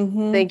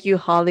 Thank you,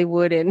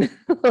 Hollywood, and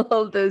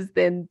all those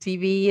then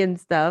TV and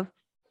stuff.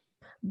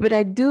 But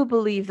I do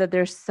believe that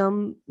there's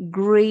some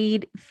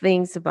great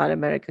things about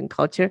American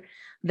culture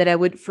that I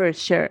would for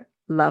sure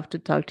love to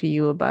talk to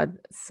you about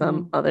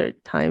some other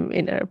time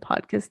in our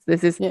podcast.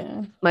 This is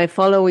my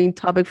following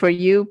topic for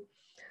you.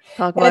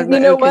 Talk about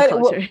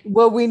culture.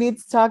 What we need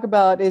to talk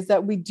about is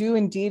that we do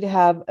indeed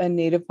have a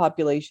Native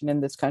population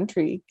in this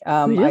country.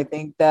 I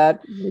think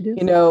that,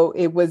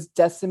 it was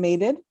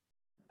decimated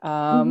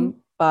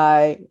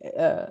by,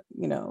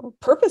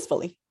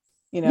 purposefully,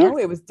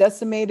 it was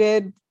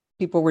decimated.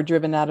 People were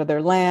driven out of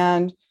their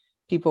land.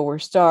 People were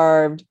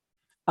starved.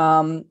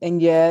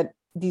 And yet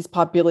these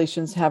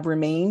populations have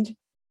remained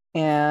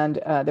and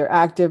they're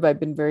active. I've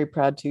been very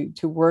proud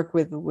to work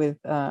with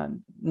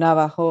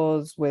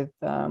Navajos, with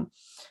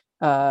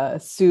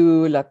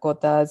Sioux,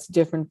 Lakotas,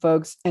 different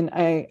folks, and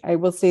I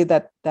will say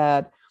that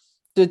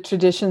the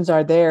traditions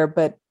are there,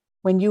 but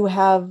when you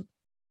have,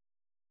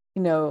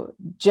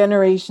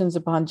 generations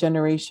upon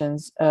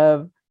generations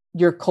of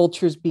your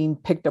cultures being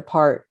picked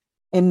apart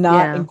and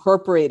not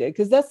incorporated,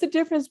 because that's the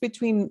difference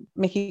between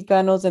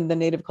Mexicanos and the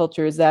native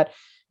culture, is that,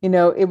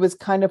 it was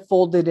kind of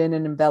folded in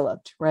and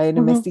enveloped, right?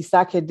 And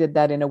Mestizaje did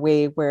that in a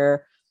way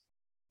where,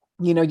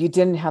 you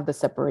didn't have the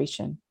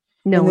separation.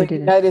 No, in we the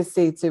didn't. United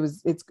States, it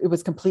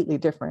was completely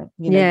different.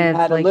 You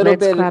had like, a little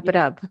let's bit. crap it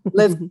up.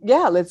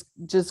 let's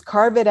just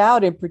carve it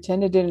out and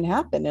pretend it didn't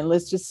happen, and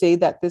let's just say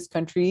that this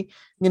country,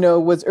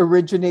 was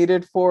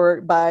originated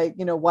by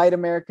white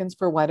Americans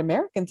for white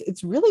Americans.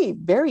 It's really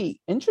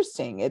very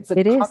interesting. It's a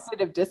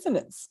cognitive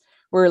dissonance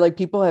where like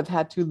people have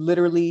had to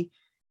literally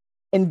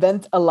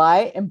invent a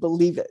lie and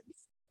believe it.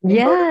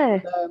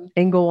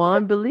 And go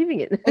on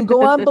believing it. And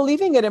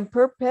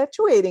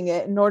perpetuating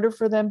it in order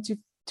for them to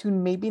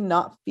maybe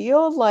not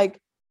feel like,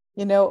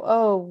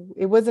 oh,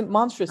 it wasn't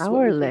monstrous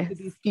powerless to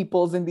these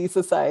peoples in these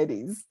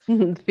societies.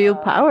 Feel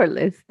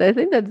powerless. I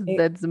think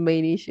that's the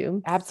main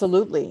issue.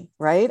 Absolutely.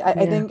 Right.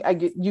 I think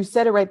you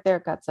said it right there,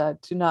 Katza,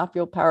 to not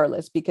feel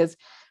powerless, because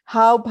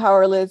how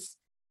powerless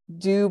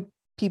do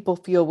people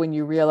feel when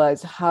you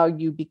realize how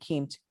you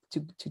became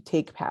to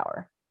take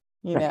power,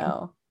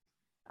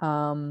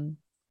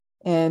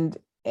 and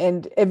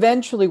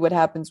eventually what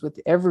happens with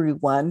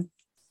everyone,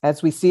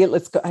 as we see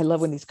it, I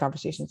love when these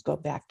conversations go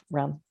back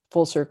around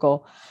full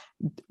circle.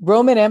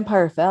 Roman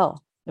Empire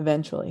fell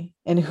eventually.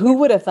 And who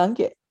would have thunk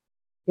it?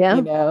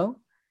 Yeah.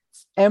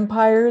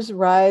 Empires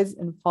rise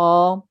and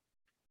fall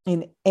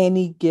in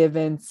any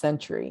given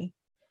century.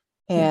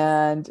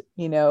 And,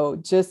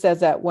 just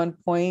as at one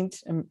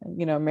point,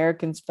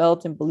 Americans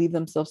felt and believed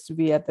themselves to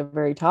be at the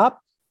very top,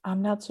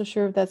 I'm not so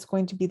sure if that's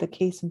going to be the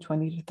case in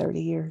 20 to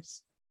 30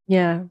 years.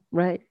 Yeah,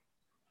 right.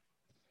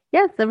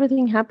 Yes,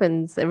 everything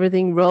happens.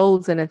 Everything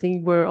rolls. And I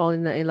think we're all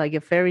in like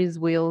a Ferris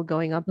wheel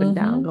going up and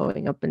down,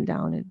 going up and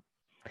down. And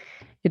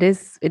it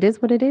is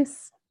what it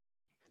is.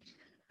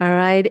 All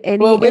right.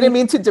 We didn't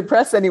mean to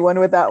depress anyone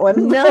with that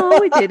one. No,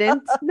 we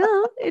didn't.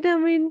 No,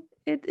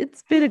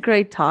 it's been a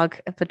great talk,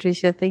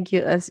 Patricia. Thank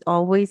you as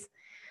always.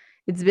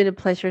 It's been a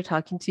pleasure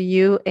talking to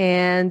you.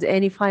 And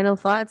any final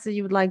thoughts that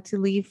you would like to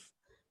leave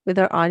with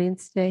our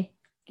audience today?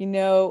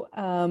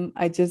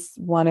 I just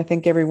want to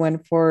thank everyone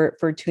for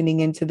tuning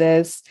into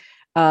this.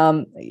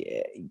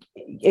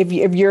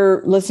 If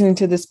you're listening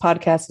to this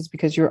podcast, it's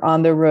because you're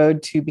on the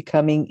road to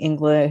becoming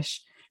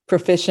English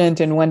proficient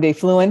and one day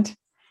fluent.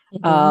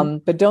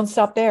 But don't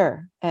stop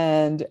there,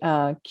 and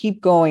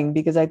keep going,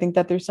 because I think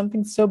that there's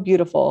something so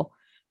beautiful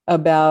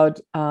about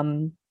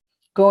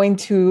going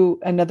to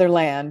another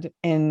land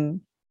and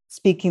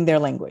speaking their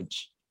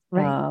language.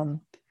 Right.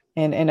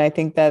 And I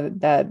think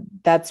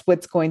that's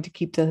what's going to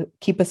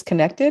keep us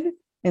connected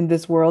in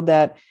this world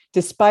that,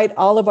 despite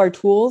all of our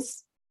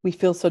tools, we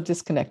feel so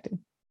disconnected.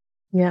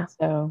 Yeah.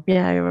 So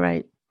yeah, you're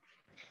right.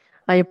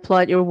 I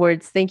applaud your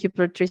words. Thank you,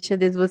 Patricia.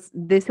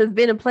 This has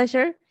been a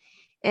pleasure.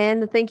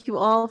 And thank you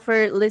all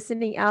for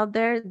listening out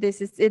there.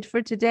 This is it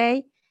for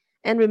today.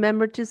 And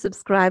remember to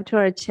subscribe to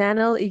our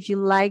channel. If you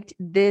liked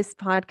this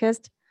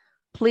podcast,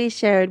 please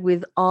share it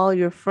with all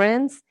your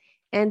friends.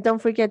 And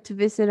don't forget to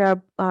visit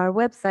our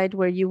website,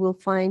 where you will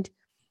find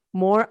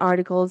more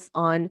articles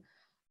on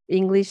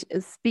English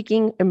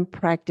speaking and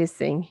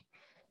practicing.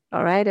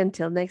 All right.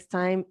 Until next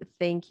time.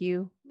 Thank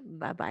you.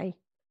 Bye-bye.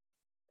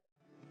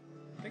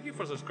 Thank you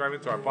for subscribing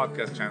to our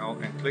podcast channel,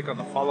 and click on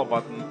the follow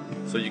button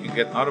so you can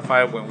get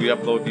notified when we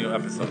upload new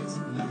episodes.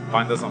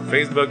 Find us on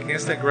Facebook,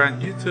 Instagram,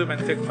 YouTube,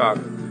 and TikTok.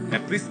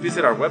 And please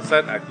visit our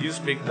website at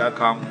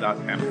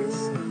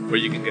uspeak.com.mx, where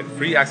you can get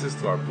free access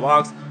to our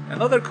blogs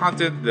and other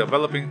content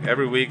developing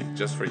every week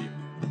just for you.